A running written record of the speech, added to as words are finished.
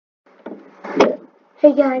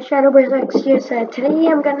Hey guys, Shadowbirds here. So today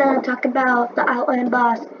I'm gonna talk about the Outland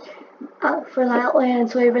boss for the Outland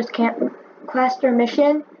Slavers Camp quest or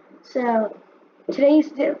mission. So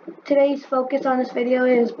today's focus on this video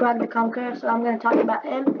is Brog the Conqueror. So I'm gonna talk about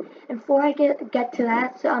him. And before I get to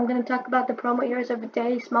that, so I'm gonna talk about the promo heroes of the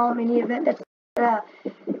day, small mini event that's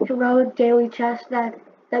heroic daily chest that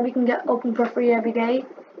we can get open for free every day,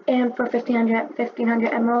 and for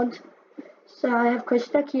 1500 emeralds. So I have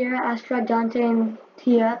Krista, Kira, Astra, Dante, and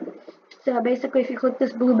Tia. So basically, if you click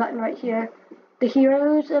this blue button right here, the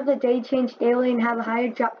heroes of the day change daily and have a higher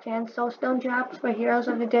drop chance. Soulstone drops for heroes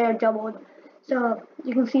of the day are doubled. So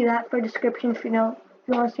you can see that for description if you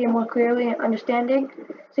want to see it more clearly and understanding.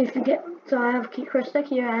 So I have Krista,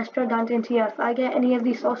 Kira, Astra, Dante, and Tia. If I get any of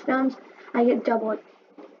these soulstones, I get doubled.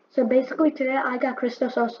 So basically today I got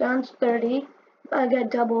Krista soulstones 30. I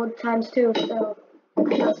get doubled times 2, so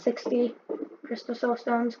 60 crystal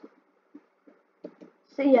soulstones.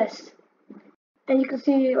 So yes, and you can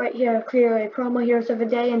see right here clearly promo heroes of the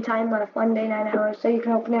day and time left 1 day 9 hours. So you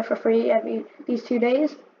can open it for free these 2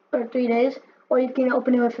 days or 3 days, or you can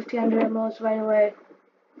open it with 1500 emeralds right away,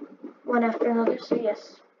 one after another. So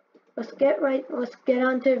yes, let's get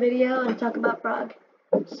on to the video and talk about Brog.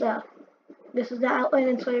 So this is the Outland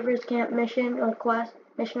and Slavers Camp mission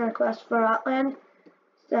request for Outland.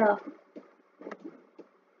 So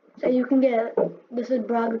you can get, this is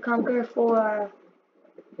Brog the Conqueror for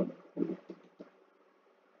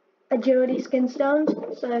agility skin stones.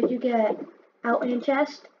 So you get outland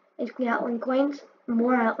chest, and you can get outland coins,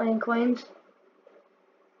 more outland coins.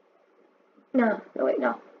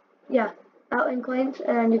 Outland coins,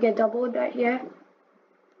 and you get doubled right here.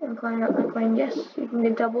 Outland coin, yes, you can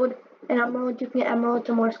get doubled. And emerald, you can get emeralds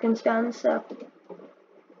and more skin stones. So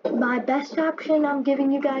my best option I'm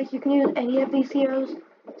giving you guys, you can use any of these heroes.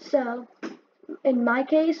 So in my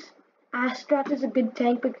case, Astrak is a good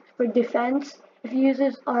tank for defense. If he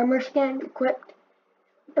uses armor skin equipped,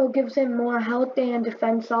 it gives him more health and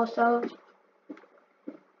defense also.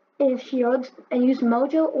 In shields, and use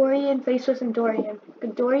Mojo, Orion, Faceless, and Dorian. The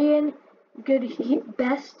Dorian,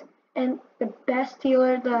 best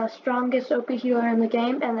healer, the strongest OP healer in the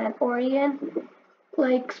game, and then Orion,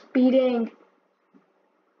 like speeding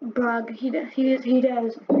Brog. He does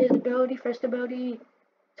his ability, first ability,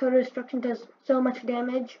 Total Destruction, does so much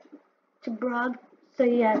damage to Brog. So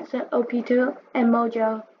yeah, it's an OP too. And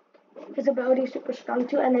Mojo, his ability is super strong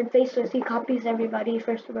too. And then Faceless, he copies everybody.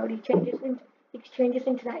 First ability changes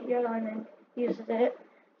into that hero and then uses it.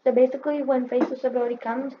 So basically, when Faceless ability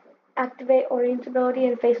comes, activate Orion's ability,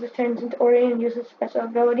 and Faceless turns into Orion and uses special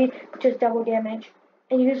ability, which is double damage.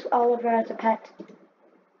 And use Oliver as a pet,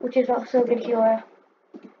 which is also a good healer.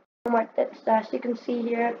 So you can see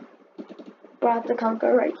here, Brog the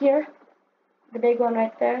Conqueror right here, the big one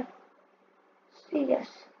right there. See, yes.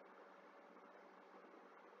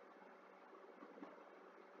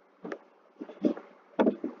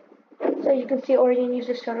 So you can see Orion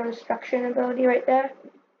uses Total Destruction ability right there.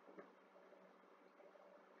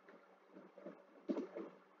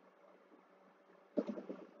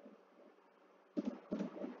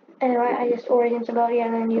 Anyway, I used Orion's ability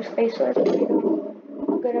and then use Faceless to do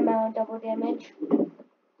a good amount of double damage.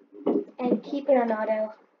 And keep it on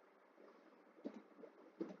auto.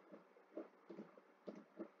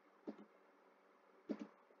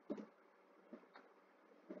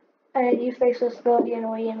 And then use Faceless ability and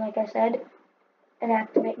Orion, like I said. And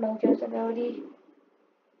activate Mojo's ability.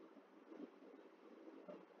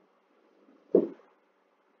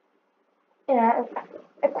 And I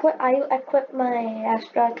equip my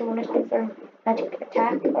Astra to bonus confirm magic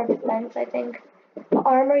attack or defense, I think.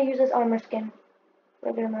 Armor uses armor skin for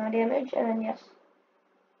a good amount of damage, and then yes.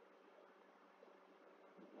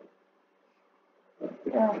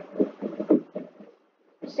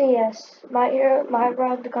 So yes, my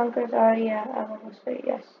Brog the Conqueror is already at level 3,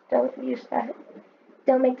 yes. Don't use that.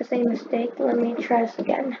 Don't make the same mistake. Let me try this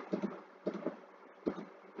again.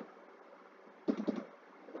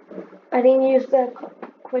 I didn't use the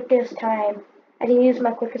quickest time. I didn't use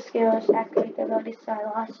my quickest skills to activate the ability, so I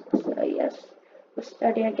lost. So yes, let's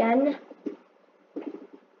start it again.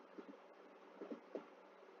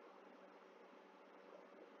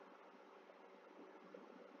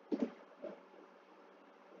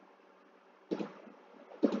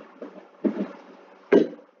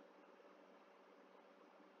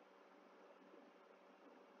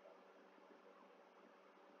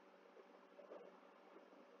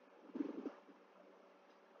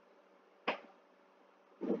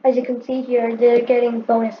 As you can see here, they're getting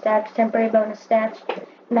bonus stats, temporary bonus stats,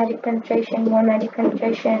 magic penetration, more magic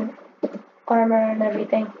penetration, armor, and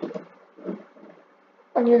everything.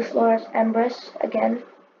 on your floor is Empress again.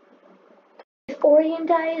 If Orion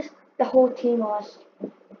dies, the whole team lost.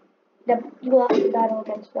 You lost the battle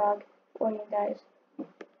against Brog. Orion dies.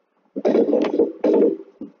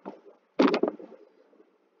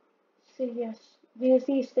 So yes, do you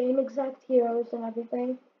see same exact heroes and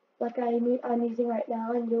everything like I'm using right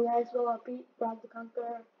now, and you guys will beat Brog the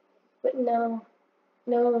Conqueror with no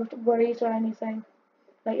worries or anything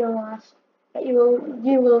that you're lost, that you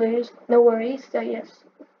will lose, no worries. So yes,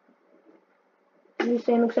 the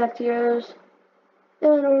same exact heroes,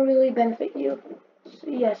 then it'll really benefit you. So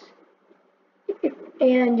yes,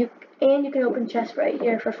 and you can open chests right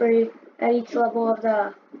here for free at each level of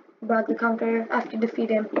the Brog the Conqueror after you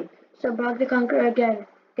defeat him. So Brog the Conqueror again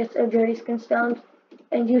gets Agility Skin Stones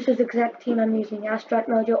and uses the exact team I'm using: Astrat,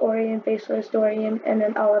 Mojo, Orion, Faceless, Dorian, and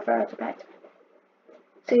then Oliver Artifact.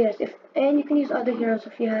 So yes, and you can use other heroes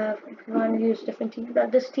if you want to use different teams.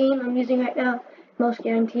 But this team I'm using right now, most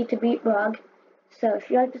guaranteed to beat Brog. So if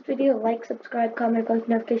you like this video, like, subscribe, comment, post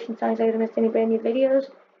notification signs so you don't miss any brand new videos.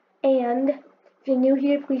 And if you're new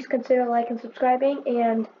here, please consider liking and subscribing.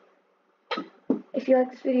 And if you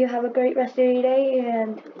like this video, have a great rest of your day,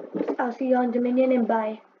 and I'll see you on Dominion, and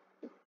bye.